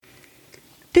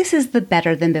This is the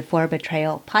Better Than Before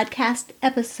Betrayal podcast,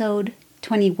 episode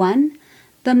 21,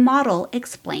 The Model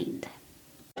Explained.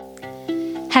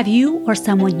 Have you or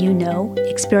someone you know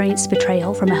experienced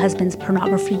betrayal from a husband's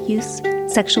pornography use,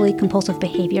 sexually compulsive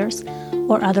behaviors,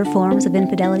 or other forms of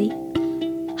infidelity?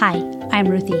 Hi, I'm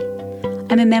Ruthie.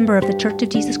 I'm a member of the Church of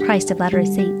Jesus Christ of Latter-day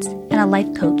Saints and a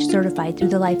life coach certified through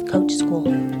the Life Coach School.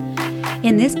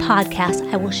 In this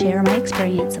podcast, I will share my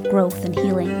experience of growth and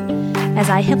healing as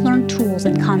I have learned tools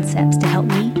and concepts to help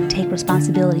me take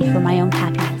responsibility for my own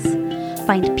happiness,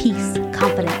 find peace,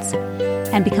 confidence,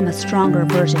 and become a stronger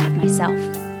version of myself.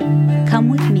 Come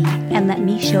with me and let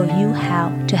me show you how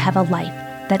to have a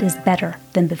life that is better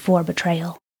than before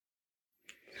betrayal.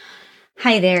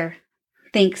 Hi there.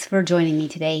 Thanks for joining me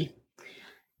today.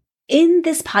 In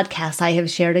this podcast, I have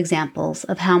shared examples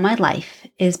of how my life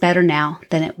is better now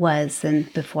than it was than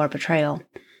before betrayal.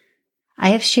 I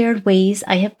have shared ways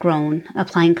I have grown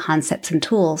applying concepts and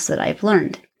tools that I've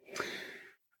learned.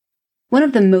 One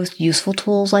of the most useful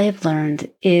tools I have learned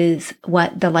is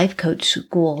what the Life Coach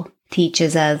School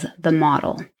teaches as the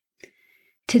model.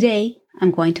 Today, I'm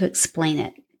going to explain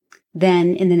it.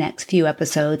 Then, in the next few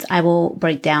episodes, I will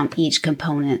break down each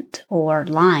component or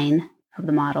line of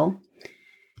the model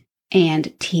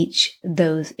and teach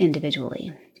those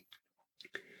individually.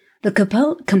 The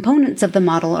components of the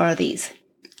model are these: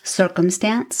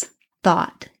 circumstance,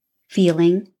 thought,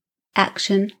 feeling,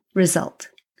 action, result.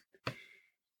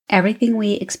 Everything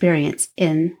we experience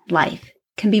in life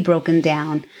can be broken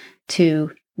down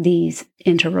to these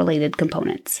interrelated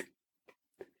components.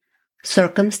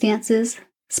 Circumstances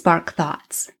spark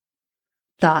thoughts.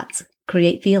 Thoughts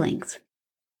create feelings.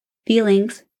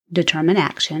 Feelings determine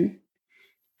action.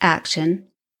 Action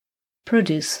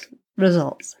produce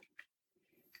results.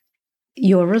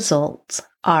 Your results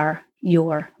are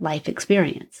your life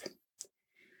experience.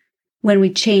 When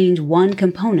we change one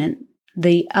component,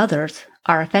 the others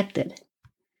are affected.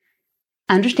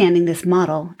 Understanding this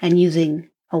model and using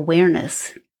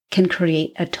awareness can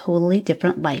create a totally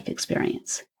different life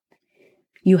experience.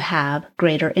 You have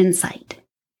greater insight.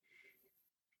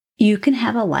 You can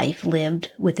have a life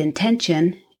lived with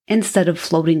intention instead of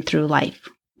floating through life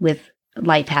with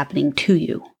life happening to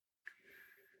you.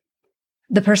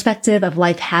 The perspective of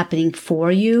life happening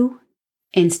for you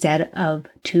instead of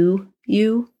to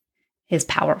you is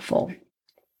powerful.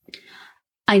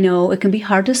 I know it can be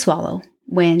hard to swallow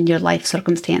when your life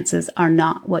circumstances are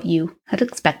not what you had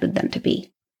expected them to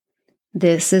be.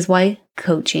 This is why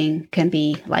coaching can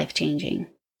be life-changing.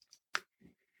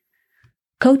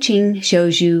 Coaching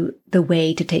shows you the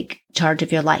way to take charge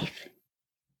of your life.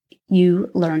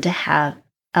 You learn to have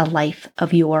a life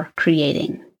of your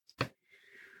creating.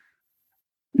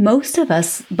 Most of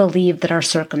us believe that our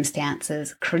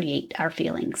circumstances create our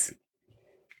feelings.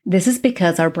 This is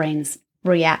because our brains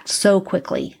react so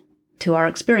quickly to our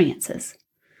experiences.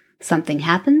 Something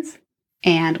happens,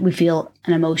 and we feel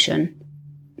an emotion,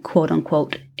 quote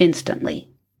unquote, instantly.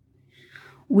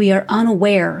 We are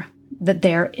unaware that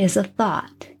there is a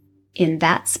thought in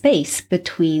that space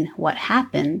between what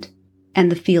happened and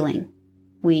the feeling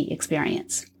we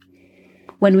experience.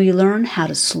 When we learn how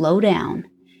to slow down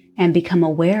and become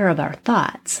aware of our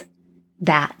thoughts,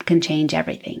 that can change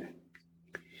everything.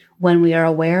 When we are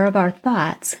aware of our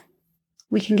thoughts,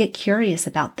 we can get curious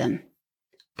about them,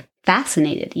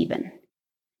 fascinated even.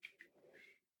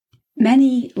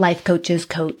 Many life coaches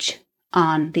coach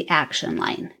on the action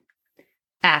line.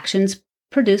 Actions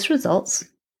produce results,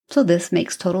 so this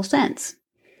makes total sense.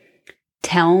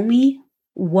 Tell me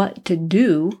what to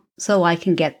do so I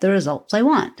can get the results I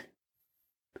want.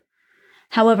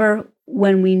 However,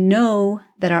 when we know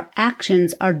that our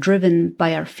actions are driven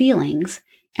by our feelings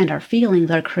and our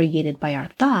feelings are created by our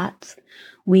thoughts,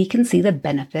 we can see the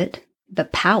benefit, the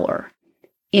power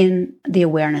in the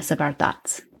awareness of our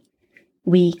thoughts.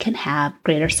 We can have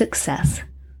greater success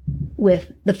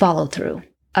with the follow-through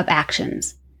of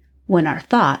actions when our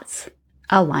thoughts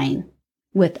align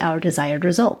with our desired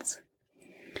results.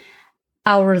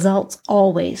 Our results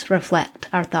always reflect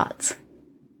our thoughts.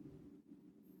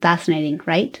 Fascinating,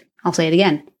 right? I'll say it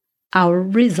again. Our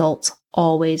results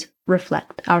always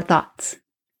reflect our thoughts.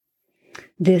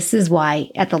 This is why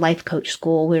at the Life Coach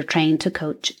School, we're trained to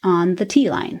coach on the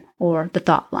T line or the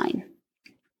thought line.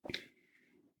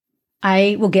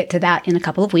 I will get to that in a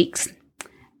couple of weeks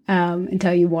and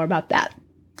tell you more about that.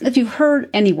 If you've heard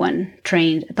anyone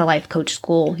trained at the Life Coach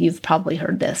School, you've probably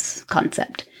heard this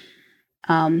concept.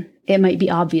 It might be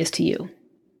obvious to you.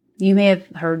 You may have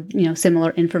heard,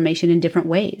 similar information in different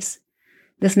ways.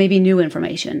 This may be new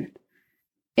information.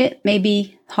 It may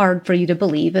be hard for you to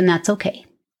believe, and that's okay.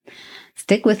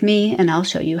 Stick with me, and I'll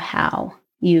show you how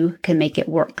you can make it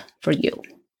work for you.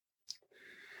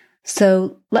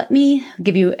 So let me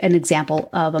give you an example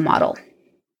of a model.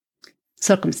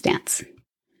 Circumstance.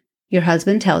 Your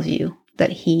husband tells you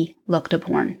that he looked at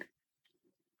porn.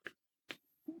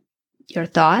 Your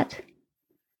thought,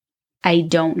 I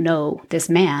don't know this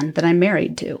man that I'm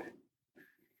married to.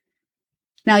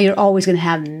 Now, you're always going to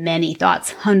have many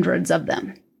thoughts, hundreds of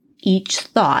them. Each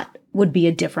thought would be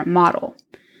a different model.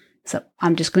 So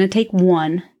I'm just going to take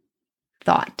one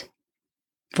thought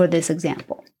for this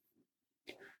example.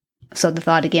 So the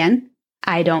thought again,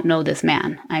 I don't know this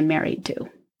man I'm married to.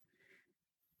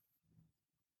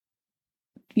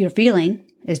 Your feeling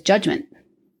is judgment,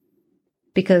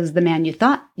 because the man you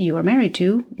thought you were married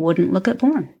to wouldn't look at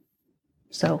porn.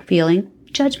 So feeling,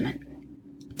 judgment.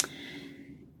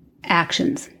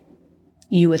 Actions.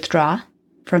 You withdraw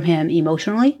from him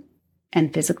emotionally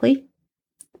and physically.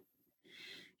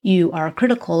 You are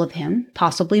critical of him,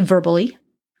 possibly verbally,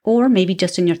 or maybe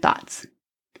just in your thoughts.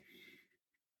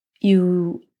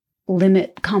 You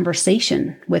limit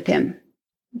conversation with him.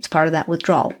 It's part of that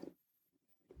withdrawal.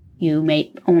 You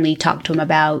may only talk to him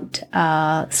about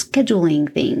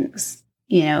scheduling things,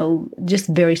 just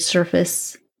very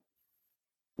surface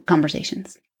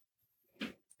conversations.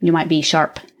 You might be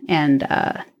sharp and,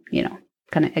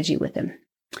 kind of edgy with him.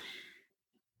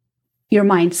 Your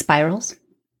mind spirals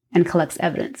and collects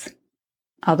evidence.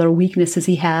 Other weaknesses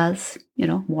he has,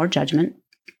 more judgment.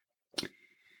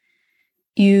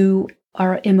 You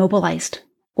are immobilized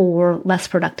or less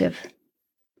productive.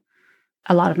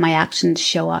 A lot of my actions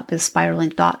show up as spiraling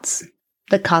thoughts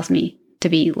that cause me to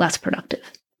be less productive.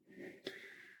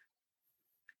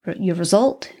 Your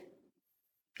result,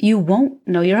 you won't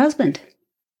know your husband.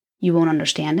 You won't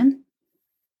understand him.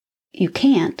 You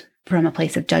can't from a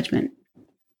place of judgment.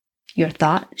 Your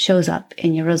thought shows up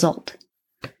in your result.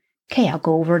 Okay, I'll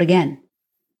go over it again,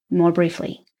 more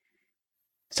briefly.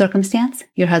 Circumstance,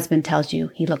 your husband tells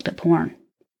you he looked at porn.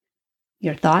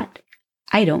 Your thought,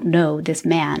 I don't know this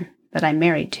man that I'm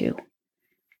married to.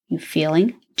 You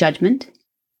feeling, judgment,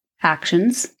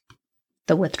 actions,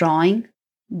 the withdrawing,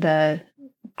 the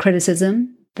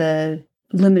criticism, the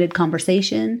limited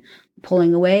conversation,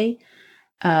 pulling away,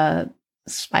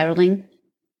 spiraling.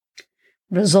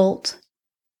 Result,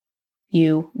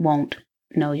 you won't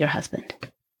know your husband.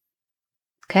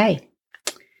 Okay.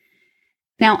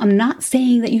 Now, I'm not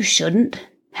saying that you shouldn't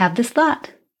have this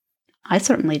thought. I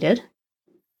certainly did.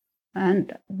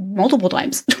 And multiple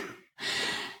times.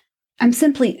 I'm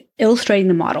simply illustrating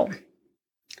the model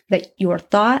that your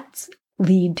thoughts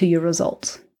lead to your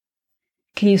results.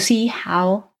 Can you see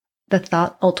how the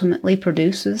thought ultimately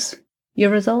produces your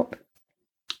result?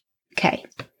 Okay,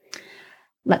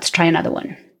 let's try another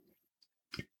one.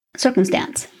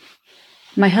 Circumstance.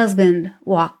 My husband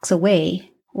walks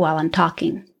away while I'm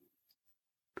talking.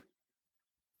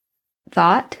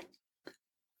 Thought.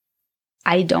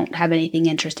 I don't have anything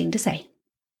interesting to say.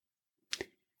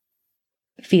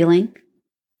 Feeling.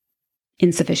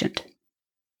 Insufficient.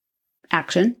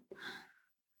 Action.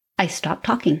 I stop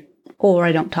talking, or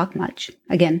I don't talk much.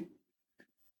 Again,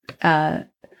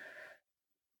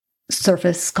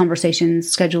 surface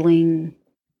conversations, scheduling,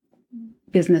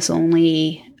 business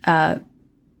only,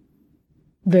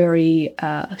 very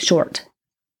short,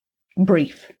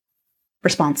 brief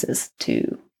responses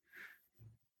to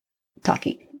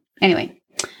talking. Anyway,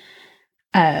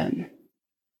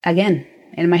 again,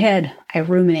 in my head, I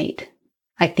ruminate.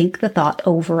 I think the thought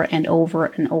over and over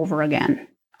and over again.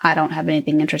 I don't have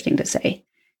anything interesting to say.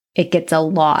 It gets a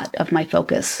lot of my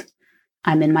focus.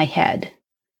 I'm in my head.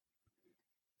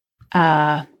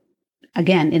 Again,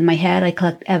 in my head, I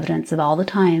collect evidence of all the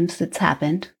times it's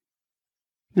happened.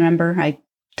 Remember, I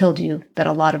told you that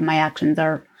a lot of my actions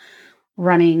are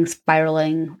running,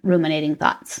 spiraling, ruminating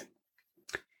thoughts.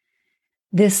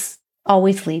 This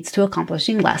always leads to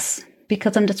accomplishing less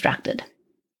because I'm distracted.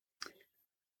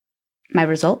 My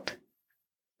result?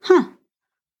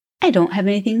 I don't have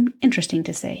anything interesting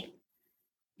to say.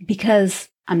 Because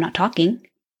I'm not talking.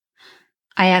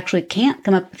 I actually can't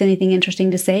come up with anything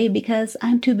interesting to say because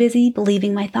I'm too busy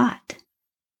believing my thought.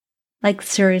 Like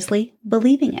seriously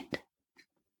believing it.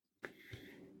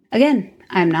 Again,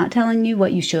 I'm not telling you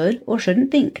what you should or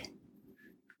shouldn't think.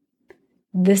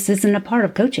 This isn't a part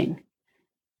of coaching.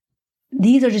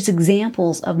 These are just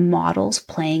examples of models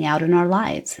playing out in our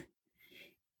lives.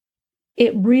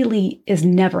 It really is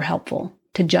never helpful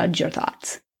to judge your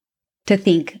thoughts, to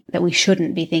think that we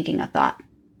shouldn't be thinking a thought.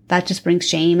 That just brings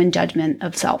shame and judgment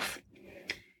of self.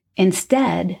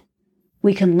 Instead,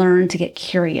 we can learn to get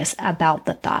curious about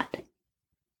the thought.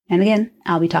 And again,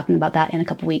 I'll be talking about that in a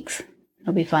couple weeks.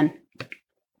 It'll be fun.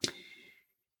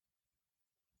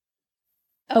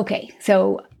 Okay,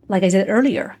 so like I said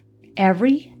earlier,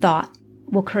 every thought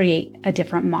will create a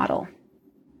different model.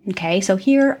 Okay, so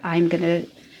here I'm going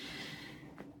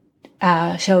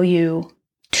to show you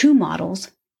two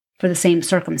models for the same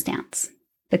circumstance.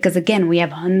 Because again, we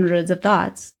have hundreds of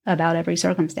thoughts about every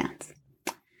circumstance.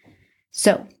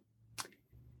 So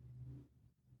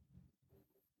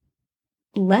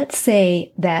let's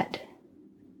say that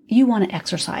you want to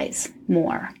exercise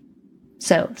more.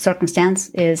 So circumstance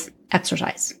is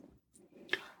exercise.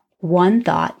 One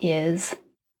thought is,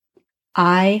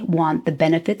 I want the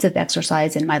benefits of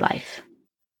exercise in my life.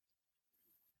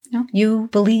 You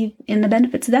believe in the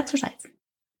benefits of exercise.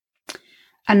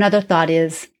 Another thought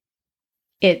is,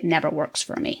 it never works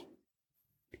for me.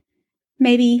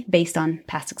 Maybe based on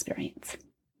past experience.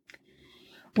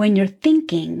 When you're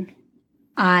thinking,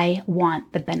 I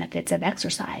want the benefits of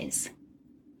exercise,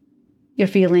 you're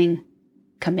feeling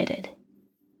committed.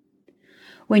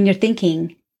 When you're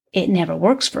thinking, it never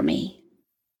works for me,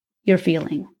 you're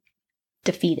feeling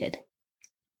defeated.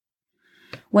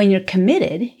 When you're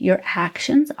committed, your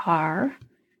actions are,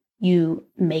 you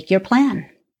make your plan.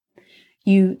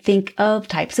 You think of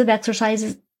types of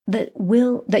exercises that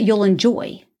you'll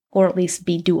enjoy, or at least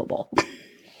be doable.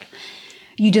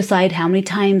 You decide how many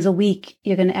times a week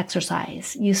you're going to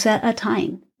exercise. You set a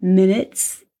time,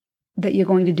 minutes that you're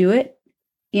going to do it,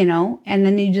 and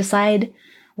then you decide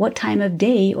what time of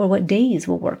day or what days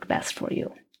will work best for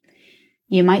you.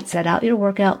 You might set out your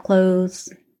workout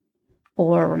clothes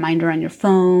or a reminder on your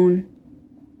phone.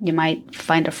 You might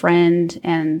find a friend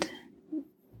and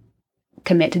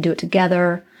commit to do it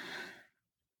together.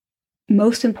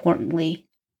 Most importantly,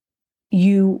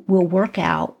 you will work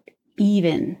out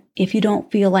even if you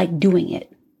don't feel like doing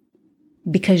it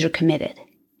because you're committed.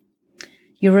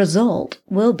 Your result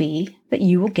will be that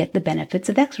you will get the benefits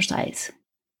of exercise.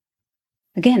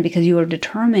 Again, because you are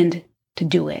determined to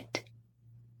do it,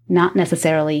 not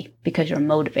necessarily because you're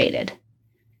motivated.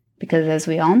 Because as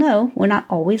we all know, we're not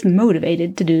always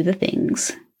motivated to do the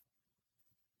things.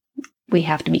 We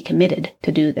have to be committed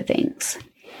to do the things.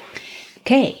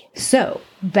 Okay, so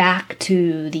back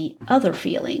to the other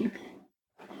feeling.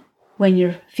 When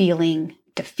you're feeling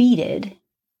defeated,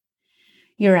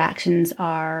 your actions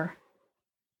are,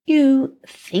 you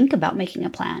think about making a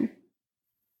plan.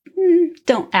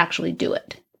 Don't actually do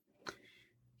it.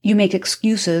 You make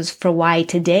excuses for why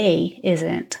today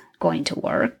isn't going to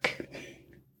work.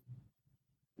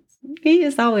 You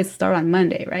just always start on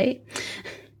Monday, right?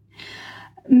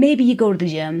 Maybe you go to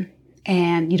the gym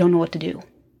and you don't know what to do.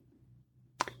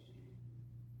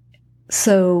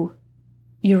 So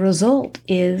your result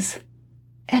is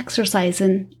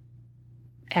exercising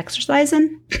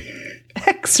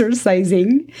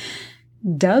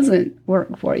doesn't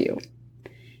work for you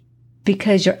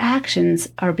because your actions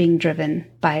are being driven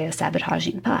by a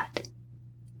sabotaging thought.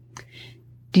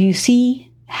 Do you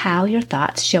see how your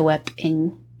thoughts show up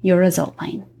in your result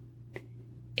line?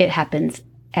 It happens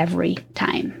every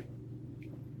time.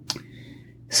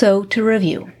 So to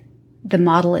review, the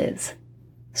model is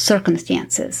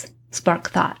circumstances spark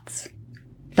thoughts.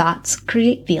 Thoughts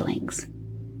create feelings.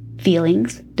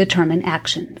 Feelings determine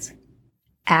actions.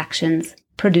 Actions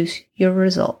produce your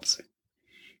results.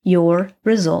 Your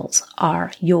results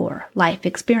are your life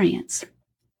experience.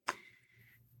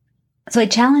 So I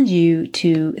challenge you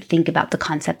to think about the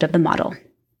concept of the model.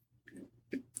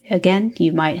 Again,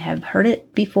 you might have heard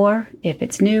it before. If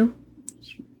it's new,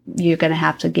 you're going to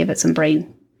have to give it some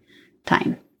brain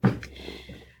time.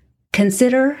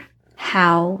 Consider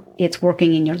how it's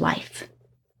working in your life,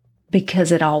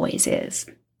 because it always is.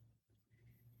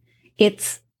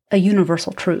 It's a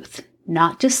universal truth,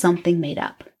 not just something made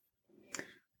up.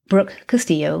 Brooke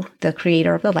Castillo, the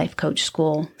creator of the Life Coach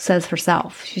School, says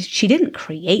herself, she didn't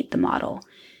create the model.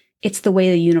 It's the way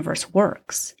the universe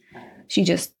works. She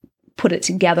just put it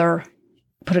together,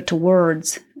 put it to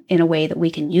words in a way that we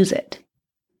can use it.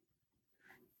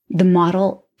 The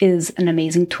model is an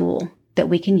amazing tool that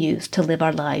we can use to live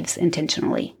our lives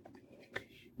intentionally.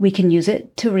 We can use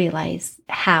it to realize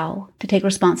how to take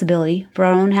responsibility for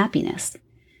our own happiness.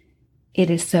 It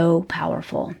is so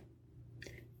powerful.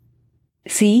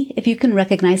 See if you can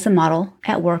recognize the model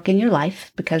at work in your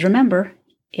life, because remember,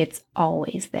 it's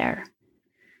always there.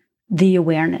 The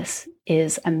awareness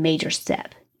is a major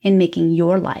step in making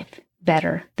your life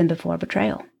better than before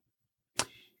betrayal.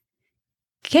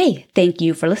 Okay, thank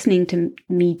you for listening to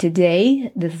me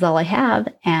today. This is all I have,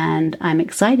 and I'm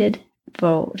excited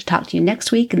to talk to you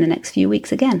next week and the next few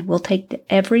weeks again. We'll take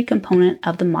every component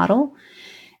of the model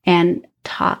and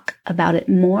talk about it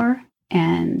more,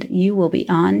 and you will be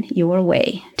on your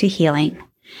way to healing.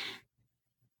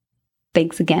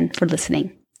 Thanks again for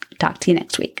listening. Talk to you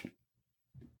next week.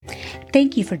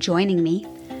 Thank you for joining me.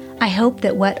 I hope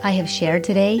that what I have shared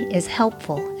today is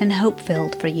helpful and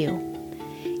hope-filled for you.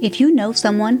 If you know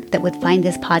someone that would find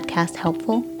this podcast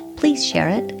helpful, please share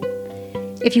it.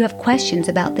 If you have questions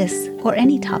about this or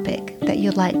any topic that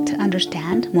you'd like to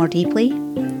understand more deeply,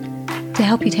 to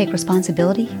help you take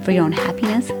responsibility for your own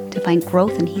happiness, to find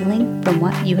growth and healing from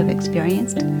what you have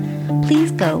experienced,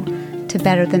 please go to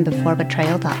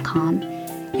betterthanbeforebetrayal.com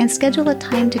and schedule a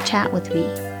time to chat with me.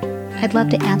 I'd love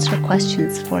to answer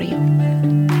questions for you.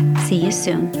 See you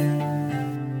soon.